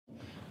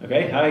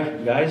Okay, hi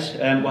guys,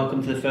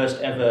 welcome to the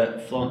first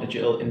ever Flaunt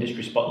Digital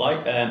Industry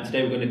Spotlight.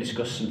 Today we're going to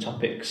discuss some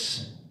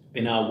topics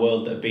in our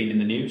world that have been in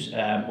the news.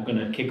 We're going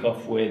to kick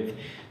off with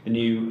the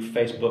new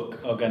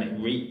Facebook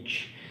organic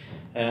reach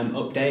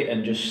update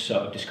and just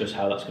sort of discuss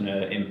how that's going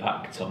to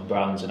impact on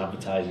brands and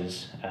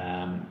advertisers.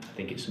 I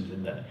think it's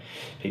something that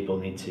people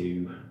need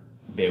to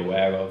be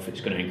aware of. It's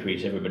going to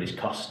increase everybody's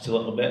costs a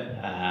little bit.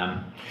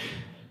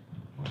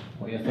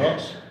 What are your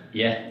thoughts?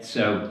 Yeah,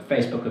 so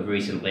Facebook have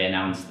recently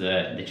announced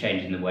the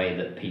change in the way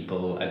that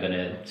people are going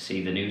to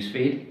see the news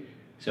feed.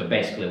 So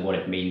basically what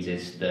it means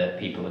is that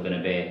people are going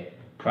to be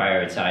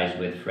prioritised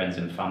with friends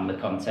and family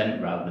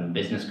content rather than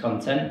business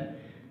content.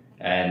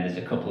 And there's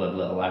a couple of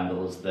little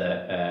angles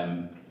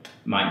that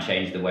might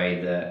change the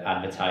way that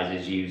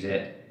advertisers use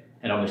it.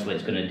 And obviously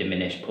it's going to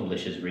diminish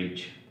publishers'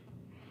 reach.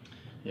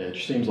 Yeah, it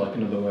just seems like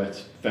another way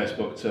to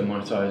Facebook to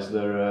monetize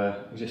their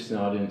existing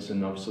audience,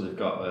 and obviously they've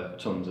got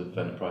tons of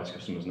enterprise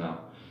customers now.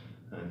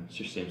 And it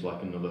just seems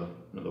like another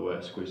way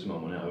to squeeze some more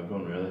money out of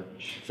everyone, really.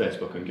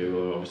 Facebook and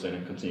Google are obviously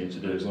going to continue to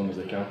do as long as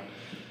they can.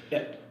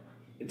 Yeah.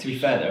 To be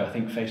fair though, I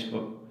think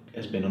Facebook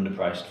has been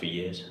underpriced for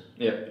years.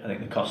 Yeah. I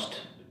think the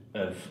cost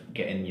of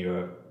getting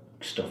your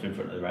stuff in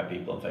front of the right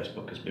people on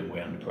Facebook has been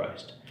way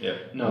underpriced. Yeah.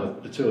 No,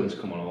 the tooling's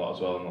come on a lot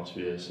as well in the last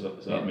few years, so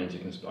that means you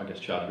can, I guess,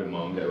 charge a bit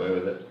more and get away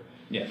with it.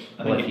 Yeah.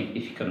 Well, if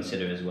you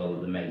consider as well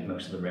that they make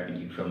most of the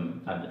revenue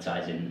from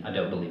advertising, I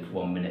don't believe for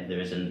 1 minute there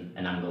isn't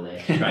an angle there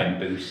to try and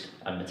boost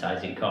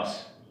advertising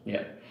costs.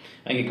 Yeah.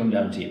 I think it comes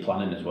down to your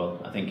planning as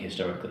well. I think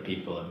historically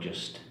people have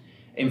just,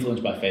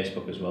 influenced by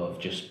Facebook as well, have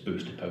just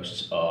boosted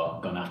posts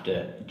or gone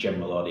after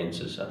general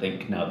audiences. I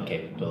think now the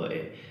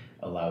capability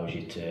allows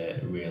you to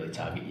really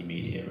target your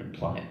media and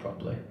plan it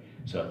properly.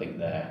 So I think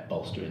they're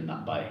bolstering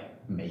that by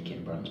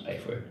making brands pay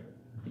for it.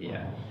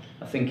 Yeah,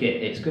 I think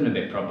it's going to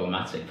be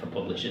problematic for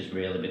publishers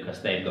really,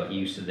 because they've got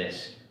used to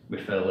this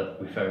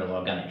referral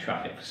organic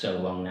traffic for so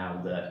long now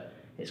that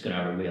it's going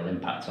to have a real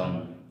impact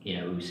on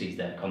who sees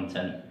their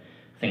content.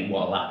 I think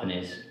what will happen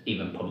is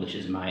even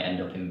publishers might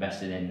end up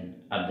investing in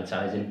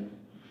advertising.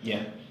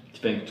 Yeah. Do you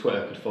think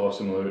Twitter could follow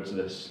similar to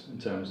this in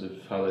terms of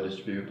how they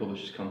distribute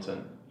publishers'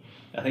 content?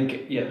 I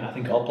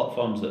think all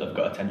platforms that have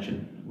got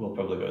attention will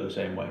probably go the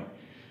same way.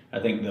 I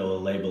think they'll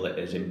label it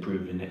as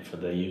improving it for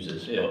the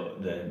users,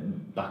 but the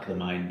back of the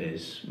mind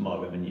is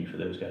more revenue for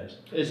those guys.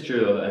 It's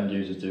true though that end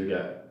users do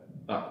get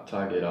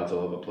targeted ads all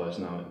over the place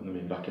now. I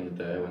mean, back in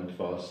the day when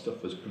before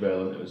stuff was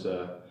prevalent, it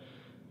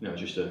was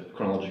just a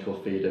chronological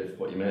feed of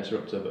what your mates are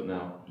up to, but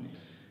now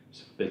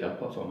it's a big ad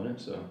platform, isn't it?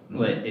 So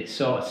well, it's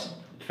sort of,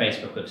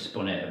 Facebook have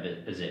spun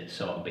it as it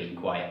sort of being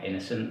quite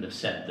innocent. They've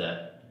said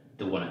that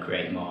they want to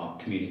create more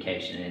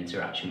communication and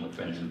interaction with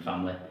friends and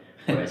family.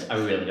 Whereas I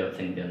really don't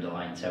think the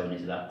underlying tone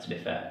is that, to be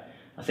fair.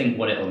 I think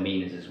what it'll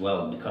mean is as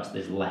well, because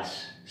there's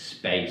less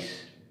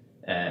space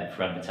for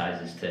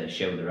advertisers to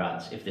show their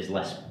ads, if there's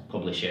less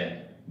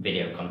publisher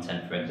video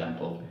content, for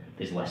example,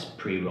 there's less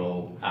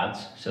pre-roll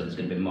ads, so there's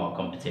going to be more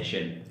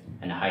competition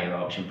and a higher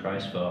auction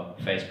price for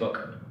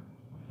Facebook.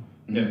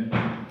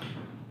 Yeah.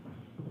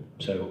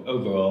 So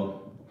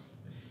overall,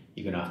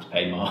 you're going to have to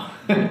pay more.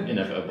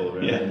 inevitable,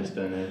 really, in this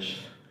day and age.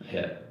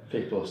 Yeah.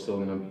 People are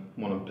still going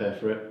to want to pay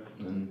for it,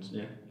 and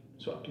yeah,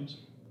 that's what happens.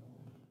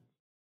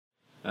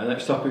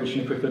 Next topic, we're just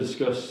going to quickly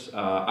discuss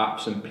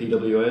apps and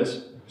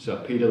PWAs. So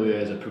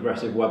PWAs are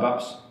progressive web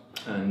apps,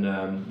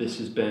 and this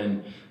has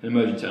been an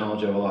emerging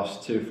technology over the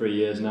last 2-3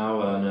 years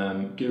now,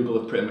 and Google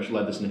have pretty much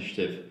led this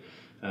initiative.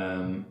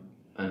 And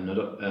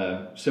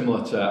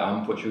similar to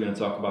AMP, which we're going to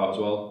talk about as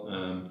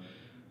well,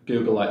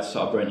 Google likes to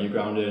sort of break new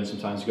ground here and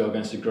sometimes go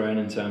against the grain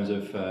in terms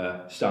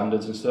of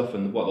standards and stuff,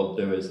 and what they'll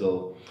do is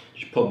they'll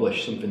just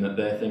publish something that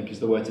they think is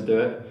the way to do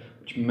it,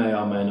 which may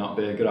or may not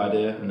be a good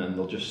idea, and then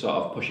they'll just sort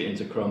of push it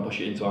into Chrome, push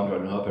it into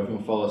Android, and hope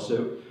everyone follows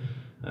suit.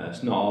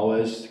 It's not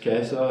always the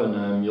case though,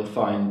 and you'll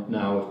find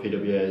now with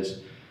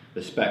PWAs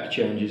the spec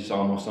changes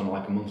almost on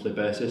like a monthly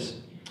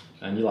basis,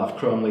 and you'll have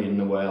Chrome leading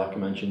the way, like I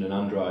mentioned, and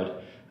Android,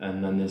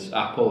 and then there's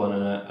Apple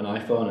and an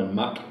iPhone and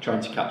Mac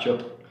trying to catch up.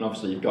 And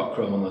obviously you've got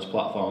Chrome on those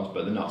platforms,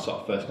 but they're not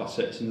sort of first-class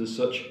citizens as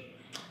such.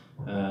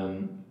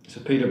 So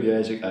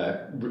PWAs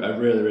are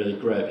really, really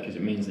great because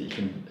it means that you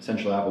can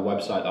essentially have a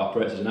website that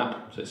operates as an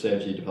app, so it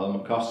saves you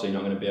development costs, so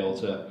you're not going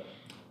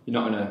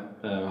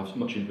to have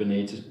much of a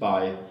need to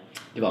buy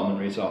development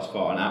resource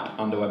for an app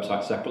and a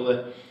website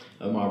separately.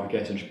 More of a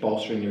case of just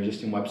bolstering your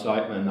existing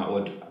website, and that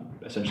would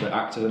essentially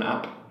act as an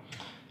app.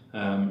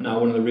 Now,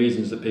 one of the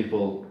reasons that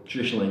people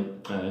traditionally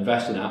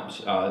invest in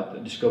apps are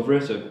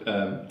discovery,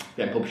 so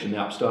getting published in the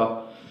App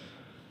Store.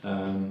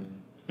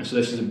 And so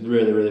this is a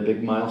really, really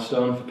big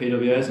milestone for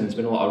PWAs, and there's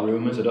been a lot of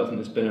rumours. I don't think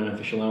there's been an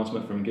official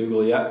announcement from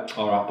Google yet,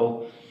 or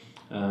Apple.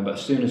 But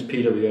as soon as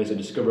PWAs are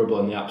discoverable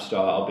in the App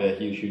Store, that'll be a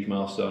huge, huge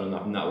milestone,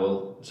 and that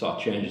will sort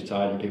of change the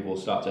tide, and people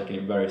will start taking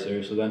it very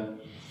seriously then.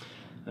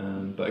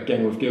 But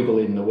again, with Google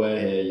leading the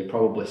way here, you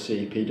probably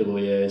see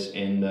PWAs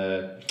in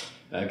the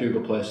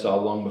Google Play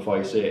Store long before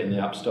you see it in the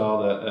App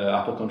Store that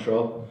Apple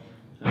control.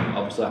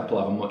 Obviously Apple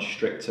have a much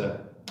stricter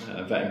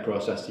vetting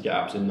process to get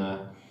apps in there,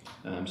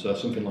 So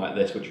something like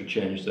this, which would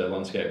change the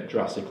landscape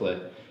drastically,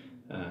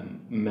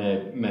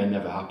 may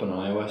never happen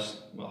on iOS.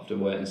 We'll have to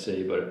wait and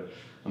see, but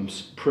I'm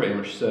pretty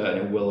much certain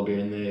it will be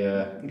in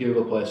the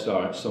Google Play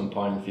Store at some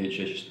point in the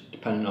future, just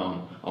depending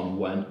on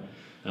when.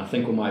 And I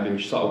think we might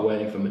be sort of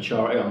waiting for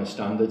maturity on the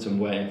standards and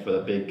waiting for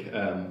the big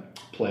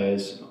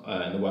players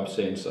in the web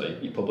scene, so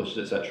your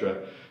publishers,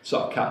 etc.,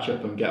 sort of catch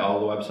up and get all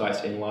the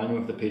websites in line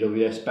with the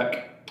PWA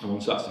spec. And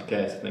once that's the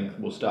case, I think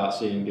we'll start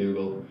seeing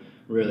Google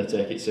really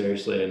take it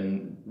seriously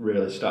and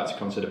really start to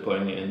consider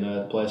putting it in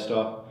the Play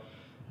Store.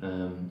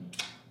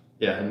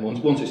 And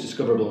once it's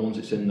discoverable, and once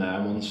it's in there,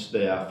 and once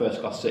they are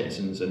first-class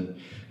citizens, and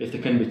if they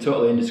can be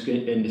totally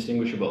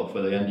indistinguishable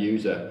for the end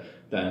user,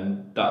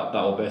 then that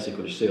will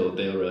basically just seal the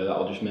deal. Really, that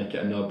will just make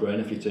it a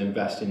no-brainer for you to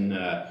invest in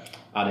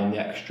adding the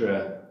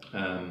extra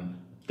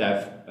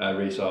dev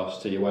resource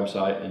to your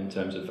website in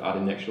terms of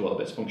adding the extra little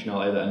bits of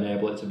functionality that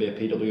enable it to be a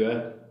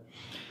PWA.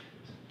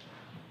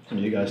 What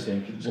do you guys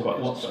think?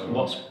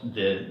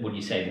 Would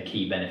you say the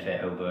key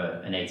benefit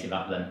over a native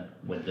app then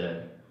with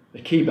the? The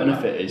key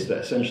benefit is that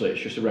essentially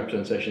it's just a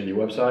representation of your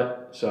website.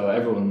 So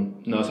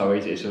everyone knows how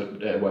easy it is to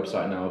a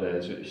website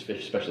nowadays,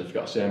 especially if you've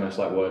got a CMS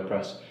like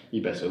WordPress.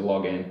 You basically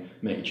log in,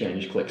 make your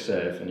changes, click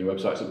save, and your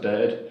website's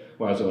updated.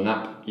 Whereas with an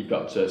app, you've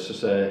got to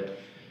say,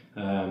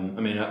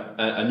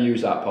 a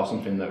news app or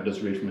something that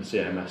does read from a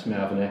CMS may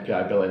have an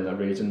API built-in that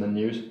reads in the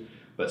news.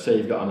 But say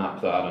you've got an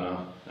app that, I don't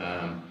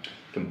know,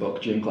 can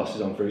book gym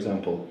classes on, for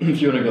example.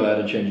 If you want to go ahead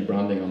and change your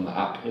branding on the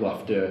app, you'll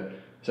have to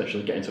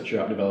essentially get in touch with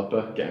your app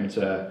developer, get him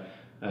to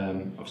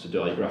obviously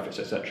do all your graphics,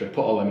 etc.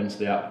 Put all them into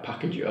the app,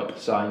 package it up,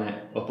 sign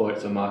it, upload it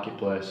to the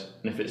marketplace,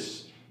 and if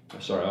it's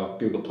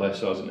Google Play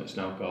Stores and it's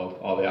now called,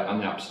 or the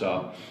App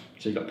Store.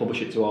 So you've got to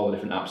publish it to all the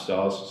different app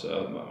stores.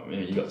 So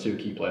you've got 2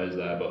 key players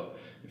there, but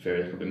in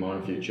theory there could be more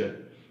in the future.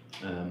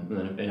 And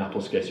then in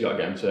Apple's case, you've got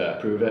to get them to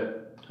approve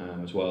it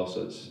as well.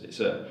 So it's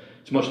a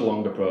much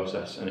longer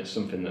process, and it's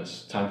something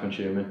that's time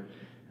consuming.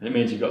 And it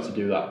means you've got to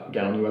do that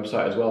again on your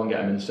website as well and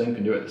get them in sync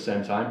and do it at the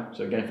same time.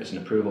 So again, if it's an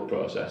approval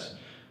process,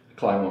 the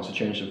client wants to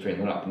change something in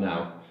their app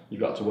now, you've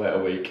got to wait a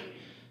week,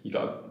 you've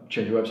got to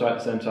change your website at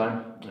the same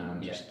time.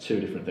 Just 2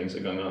 different things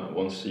that are going on at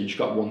once. So you've just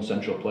got one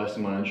central place to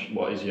manage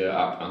what is your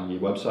app and your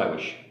website,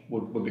 which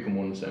would become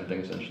one and the same thing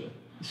essentially.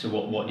 So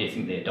what do you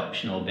think the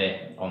adoption will be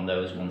on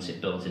those once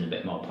it builds in a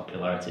bit more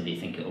popularity? Do you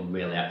think it will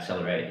really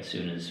accelerate as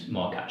soon as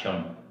more catch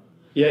on?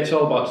 Yeah, it's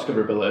all about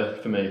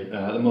discoverability for me.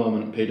 At the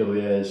moment,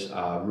 PWAs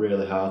are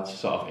really hard to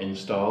sort of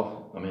install.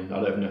 I mean, I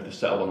don't even know if they're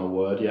settled on a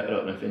word yet. I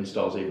don't know if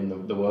install's even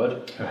the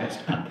word.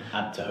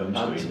 Add to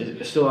home screen.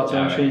 It's still add to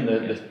home screen.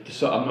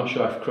 I'm not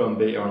sure if Chrome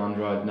Beta on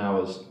Android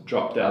now has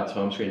dropped the add to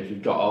home screen. If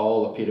you've got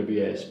all the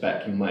PWA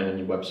spec in line on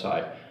your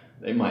website,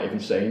 it might even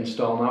say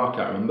install now. I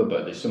can't remember,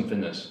 but it's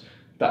something that's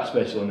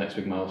basically the next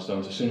big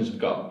milestone. As soon as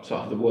we've got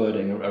sort of the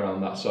wording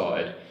around that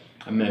sorted,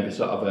 and maybe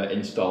sort of an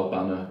install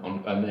banner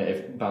on a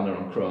native banner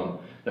on Chrome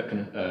that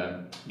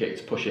can get you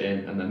to push it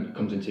in, and then it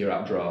comes into your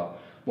app drawer.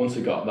 Once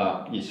you've got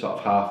that, you're sort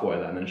of halfway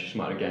there, and then it's just a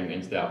matter of getting it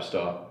into the App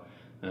Store.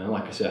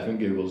 Like I say, I think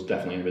Google's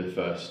definitely going to be the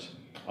first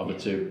of the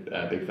 2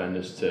 big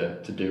vendors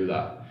to do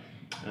that.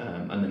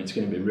 And then it's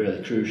going to be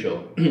really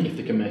crucial if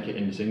they can make it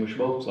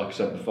indistinguishable. So like I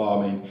said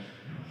before, I mean,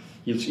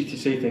 you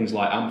see things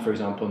like AMP, for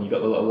example, and you've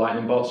got the little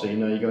lightning bolt, so you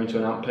know you're going to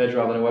an AMP page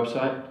rather than a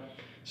website.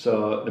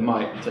 So they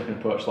might take an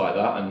approach like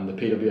that, and the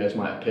PWAs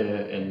might appear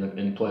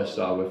in Play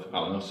Store with, I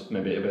don't know,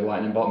 maybe it'll be a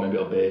lightning bolt, maybe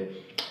it'll be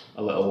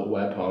a little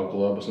web or a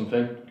globe or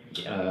something.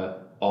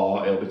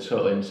 Or it'll be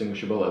totally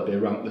indistinguishable, it'll be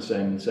ranked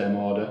in the same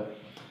order.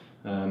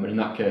 And in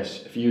that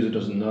case, if a user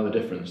doesn't know the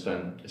difference,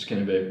 then it's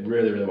going to be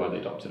really, really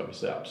widely adopted.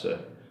 Obviously, apps are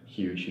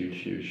huge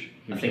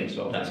I think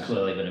that's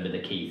clearly going to be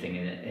the key thing.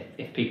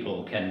 If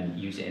people can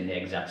use it in the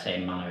exact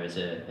same manner as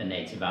a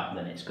native app,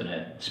 then it's going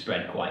to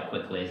spread quite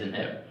quickly, isn't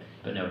it? Yeah.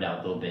 But no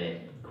doubt there'll be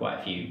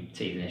quite a few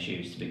teething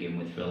issues to begin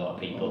with for a lot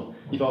of people.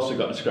 You've also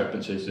got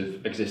discrepancies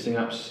of existing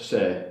apps.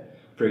 Say,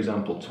 for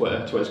example,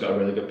 Twitter's got a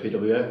really good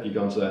PWA. If you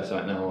go onto their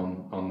site now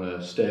on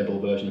the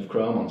stable version of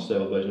Chrome, on the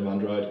stable version of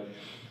Android,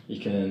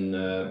 you can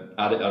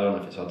add it. I don't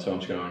know if it's had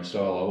home screen or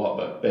install or what,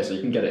 but basically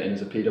you can get it in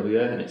as a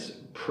PWA, and it's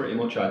pretty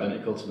much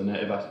identical to the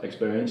native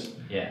experience.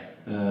 Yeah.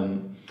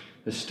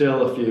 There's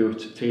still a few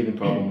teething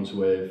problems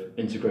with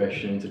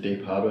integration into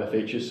deep hardware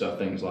features, so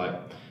things like,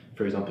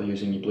 for example,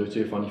 using your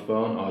Bluetooth on your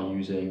phone or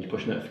using your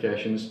push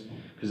notifications,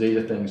 because these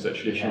are things that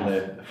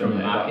traditionally... From a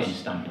marketing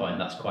standpoint,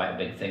 that's quite a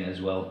big thing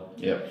as well.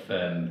 Yep.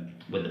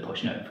 With the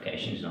push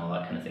notifications and all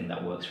that kind of thing,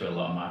 that works for a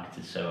lot of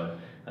marketers, so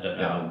I don't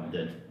know how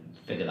they'd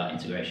figure that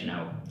integration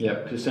out. Yeah,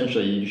 because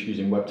essentially you're just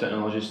using web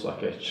technologies,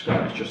 like it's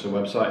just a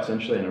website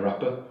essentially in a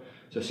wrapper.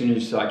 So as soon as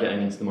you start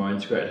getting into the more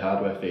integrated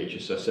hardware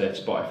features, so say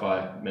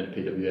Spotify made a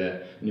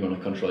PWA and you want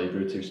to control your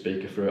Bluetooth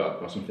speaker through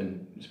it or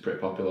something that's pretty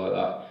popular like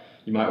that,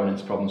 you might run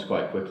into problems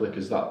quite quickly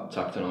because that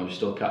type of technology is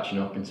still catching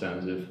up in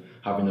terms of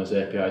having those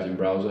APIs in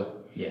browser.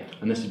 Yeah.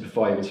 And this is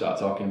before you even start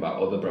talking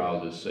about other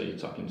browsers, so you're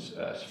talking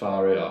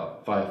Safari or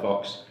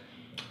Firefox.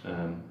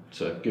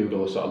 So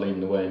Google is sort of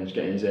leading the way and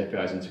getting these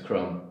APIs into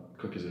Chrome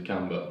quick as they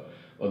can, but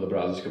other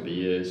browsers could be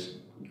years.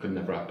 It could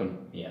never happen.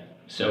 Yeah.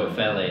 So a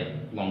fairly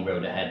long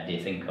road ahead, do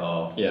you think,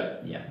 or? Yeah,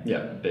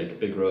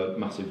 big road,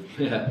 massive.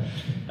 Yeah,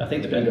 I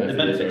think the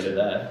benefits are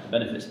there. The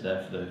benefits are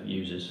there for the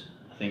users.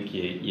 I think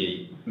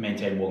you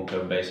maintain one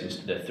code base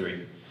instead of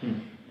three.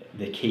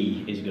 The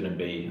key is going to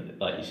be,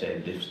 like you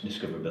say,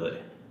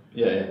 discoverability.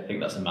 Yeah. I think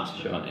that's a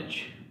massive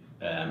advantage,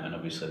 and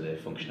obviously the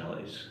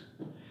functionality is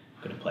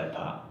going to play a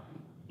part.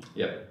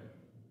 Yep.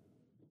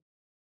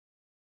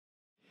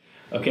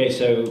 Okay,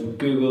 so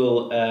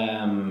Google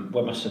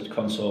Webmaster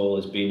Console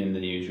has been in the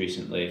news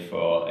recently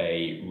for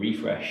a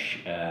refresh.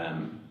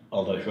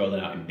 Although it's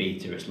rolling out in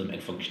beta, it's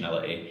limited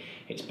functionality.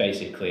 It's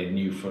basically a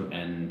new front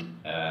end,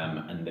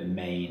 and the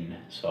main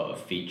sort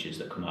of features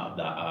that come out of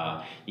that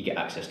are you get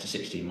access to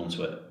 16 months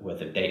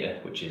worth of data,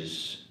 which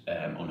is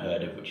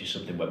unheard of, which is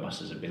something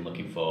webmasters have been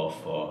looking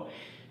for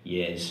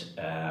years.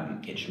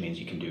 It just means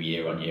you can do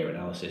year-on-year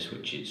analysis,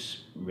 which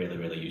is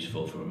really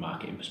useful from a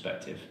marketing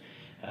perspective.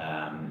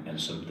 And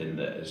something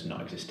that has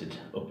not existed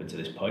up until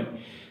this point.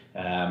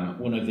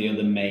 One of the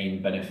other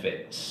main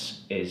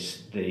benefits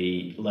is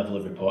the level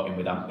of reporting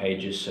with AMP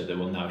pages, so they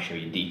will now show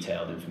you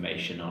detailed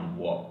information on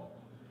what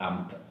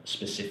AMP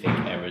specific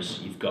errors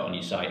you've got on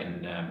your site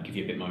and give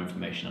you a bit more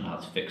information on how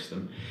to fix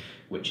them,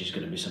 which is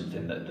going to be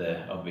something that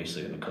they're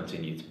obviously going to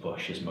continue to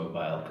push as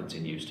mobile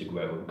continues to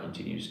grow and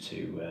continues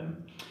to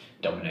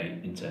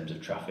dominate in terms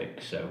of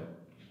traffic. So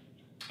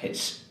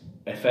it's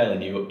a fairly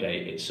new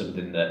update. It's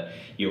something that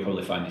you'll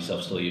probably find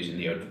yourself still using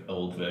the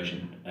old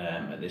version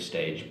at this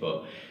stage,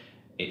 but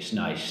it's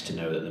nice to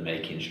know that they're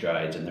making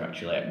strides and they're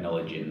actually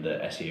acknowledging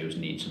that SEOs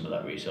need some of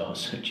that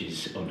resource, which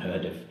is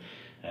unheard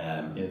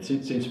of. It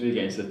seems to be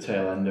getting to the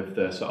tail end of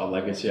the sort of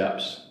legacy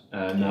apps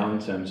now in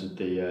terms of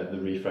the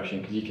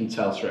refreshing, because you can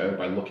tell straight away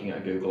by looking at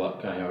a Google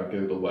app or a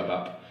Google web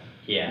app.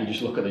 Yeah. You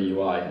just look at the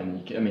UI,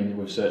 and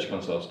with Search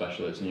Console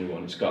especially, it's a new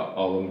one. It's got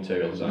all the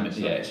material design.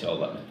 It's all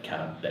that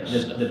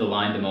CAD-based stuff. They've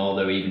aligned them all,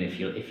 though. Even if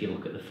you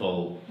look at the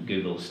full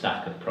Google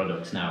stack of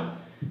products now,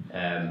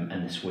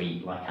 and the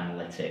suite like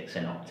Analytics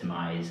and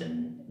Optimize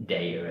and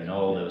Data and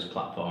all those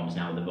platforms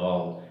now, they've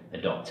all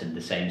adopted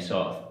the same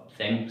sort of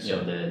thing.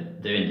 So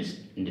they're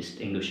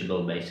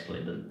indistinguishable.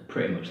 Basically, they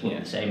pretty much look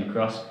the same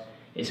across.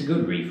 It's a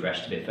good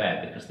refresh, to be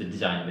fair, because the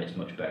design of it's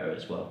much better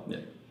as well.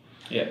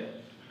 Yeah.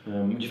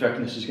 Do you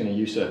reckon this is going to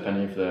usurp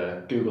any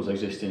of Google's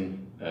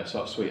existing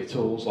sort of suite of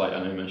tools? Like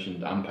I know you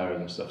mentioned AMP errors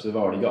and stuff. So they've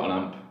already got an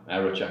AMP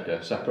error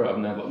checker separate,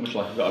 haven't they? Much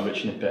like you've got a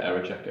rich snippet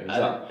error checker. Is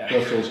that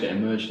those tools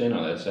getting merged in, or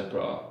are they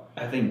separate? Or?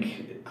 I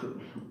think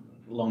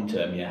long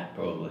term, yeah,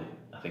 probably.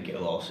 I think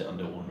it'll all sit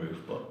under one roof,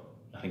 but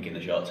I think in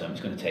the short term,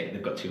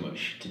 they've got too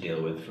much to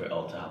deal with for it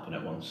all to happen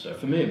at once. So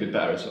for me, it'd be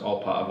better. It's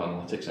all part of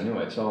analytics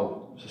anyway.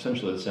 It's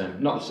essentially the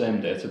same, not the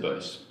same data, but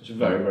it's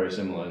very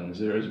similar. And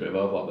there is a bit of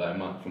overlap there,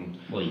 Matt.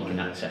 Well, you can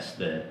access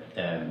the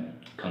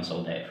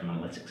console data from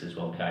analytics as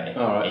well, can't you?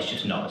 Oh, right. It's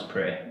just not as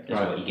pretty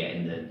as what you get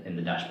in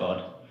the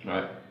dashboard.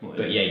 Right. Well,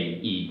 but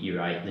you're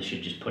right. They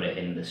should just put it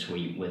in the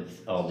suite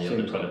with all the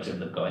other products that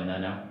they've got in there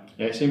now.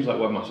 Yeah, it seems like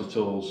Webmaster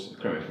Tools,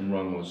 correct me if I'm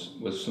wrong,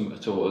 was a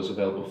tool that was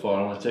available for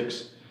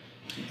analytics.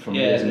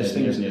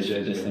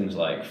 There's things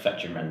like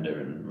fetch and render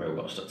and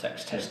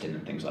robots.txt testing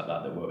and things like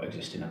that won't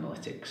exist in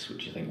analytics,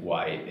 which I think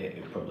why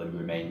it probably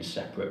remains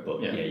separate.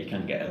 But you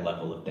can get a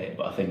level of data.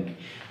 But I think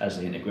as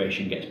the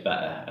integration gets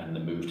better and the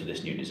move to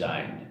this new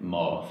design,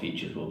 more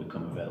features will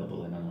become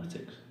available in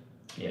analytics.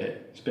 Yeah,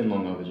 it's been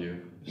long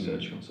overdue.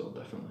 Search Console,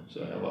 definitely.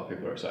 So a lot of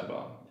people are excited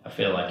about it. I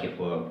feel like if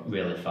we're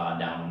really far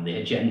down on the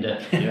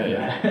agenda.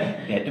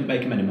 It didn't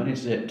make them any money,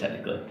 does it,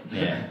 technically?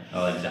 Yeah,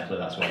 well, exactly.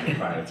 That's why we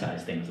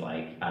prioritise things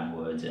like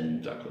AdWords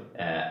and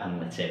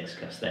analytics,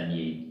 because then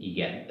you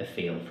get a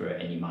feel for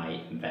it and you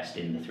might invest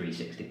in the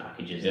 360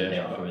 packages that they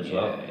offer as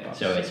well.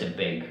 So it's a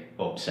big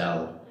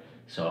upsell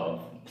sort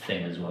of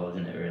thing as well,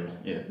 isn't it, really?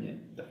 Yeah,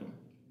 definitely.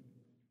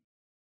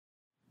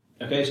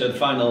 Okay, so the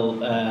final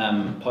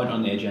point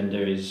on the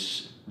agenda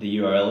is the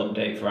URL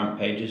update for AMP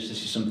pages.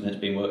 This is something that's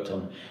been worked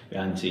on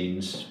behind the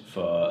scenes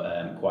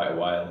for quite a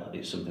while.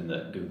 It's something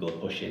that Google are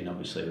pushing,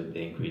 obviously, with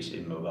the increase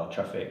in mobile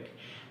traffic,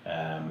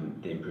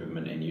 the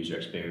improvement in user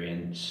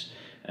experience,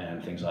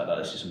 things like that.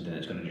 This is something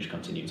that's going to just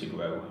continue to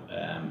grow,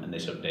 and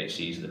this update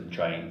sees them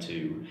trying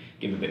to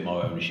give a bit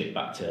more ownership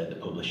back to the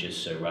publishers.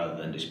 So rather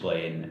than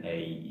displaying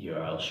a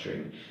URL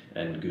string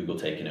and Google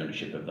taking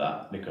ownership of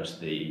that, because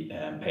the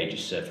page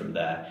is served from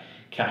their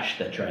cache,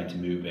 they're trying to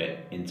move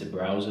it into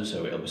browser,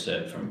 so it'll be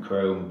served from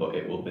Chrome, but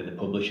it will be the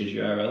publisher's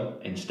URL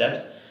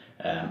instead.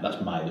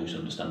 That's my loose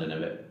understanding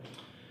of it.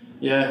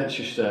 Yeah, it's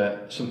just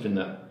something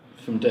that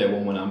from day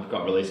one when AMP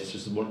got released, it's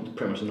just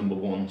pretty much the number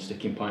one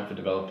sticking point for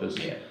developers.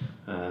 Yeah.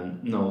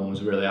 No one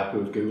was really happy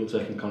with Google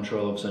taking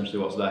control of essentially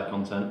what's their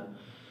content,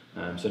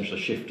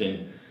 essentially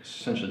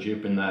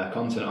duping their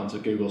content onto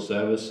Google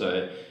servers.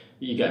 So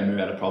you get a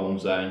myriad of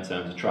problems there in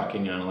terms of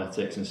tracking and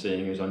analytics and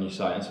seeing who's on your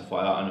site and stuff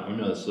like that. And I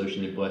know the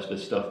solution in place for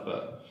this stuff,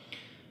 but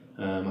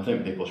I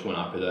think people just weren't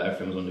happy that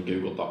everything was under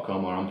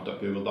google.com or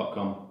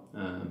amp.google.com.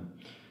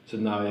 So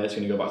now it's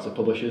going to go back to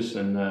publishers,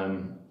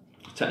 and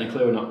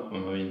technically we're not. I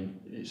mean,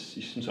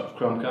 it's some sort of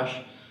Chrome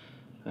cache.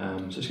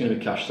 So it's going to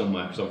be cached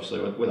somewhere, because obviously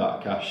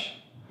without cache,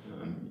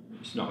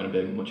 it's not going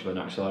to be much of an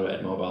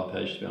accelerated mobile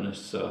page, to be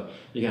honest. So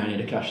you're going to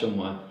need a cache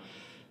somewhere.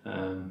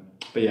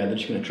 But yeah, they're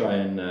just going to try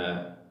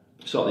and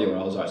sort the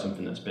URLs out,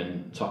 something that's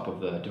been top of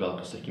the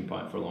developer sticking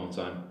point for a long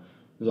time.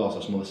 There's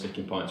also some other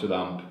sticking points with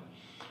AMP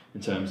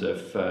in terms of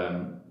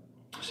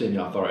seeing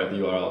the authority of the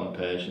URL on the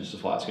page and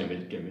stuff like that's going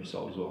to be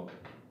solved as well.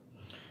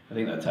 I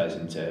think that ties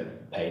into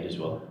paid as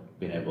well,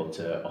 being able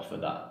to offer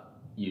that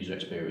user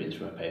experience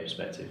from a paid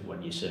perspective.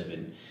 When you're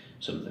serving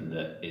something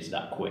that is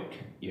that quick,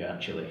 you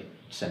actually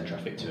send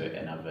traffic to it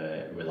and have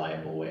a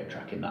reliable way of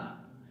tracking that,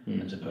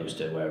 as opposed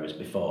to whereas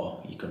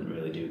before you couldn't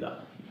really do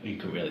that. You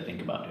couldn't really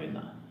think about doing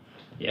that.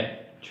 Yeah,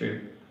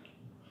 true.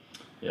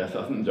 Yeah, I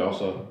think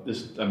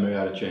there's a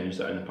myriad of changes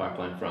that are in the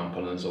pipeline for AMP,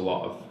 and there's a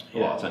lot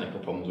of technical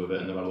problems with it,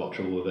 and they've had a lot of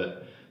trouble with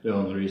it. The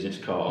only reason it's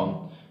caught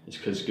on is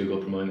because Google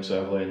promoting it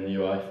so heavily in the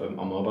UI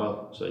on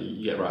mobile. So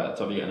you get right at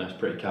the top, you get a nice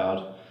pretty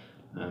card,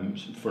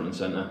 front and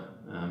centre.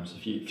 So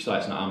if your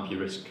site's not AMP, you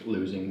risk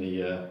losing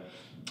the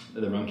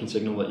ranking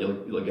signal that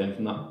you'll gain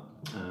from that.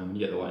 You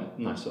get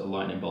the nice little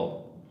lightning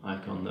bolt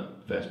icon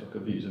that Facebook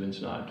have used of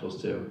Instant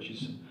Articles too, which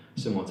is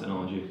similar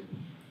technology.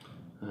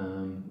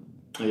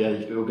 Yeah,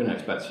 we're going to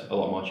expect a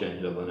lot more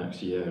changes over the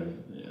next year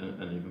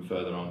and even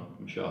further on,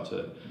 I'm sure,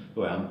 to the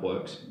way AMP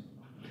works.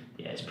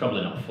 Yeah, it's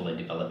probably not fully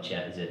developed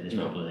yet, is it? There's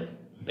probably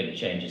bigger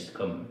changes to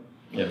come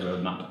on the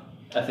roadmap.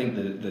 I think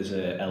that there's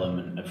an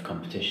element of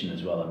competition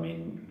as well. I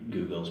mean,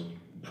 Google's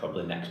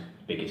probably next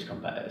biggest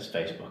competitor is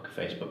Facebook.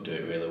 Facebook do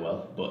it really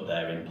well, but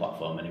they're in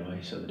platform anyway,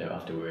 so they don't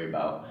have to worry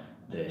about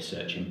the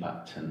search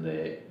impact and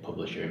the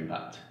publisher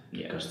impact,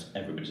 because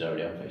everybody's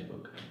already on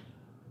Facebook.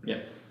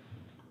 Yeah.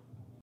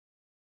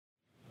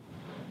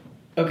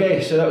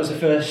 Okay, so that was the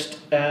first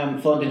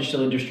Flaunt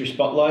Digital Industry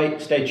Spotlight.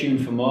 Stay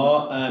tuned for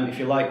more. If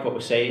you like what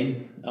we're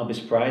saying, I'll be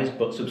surprised,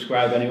 but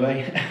subscribe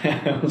anyway.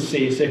 We'll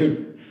see you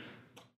soon.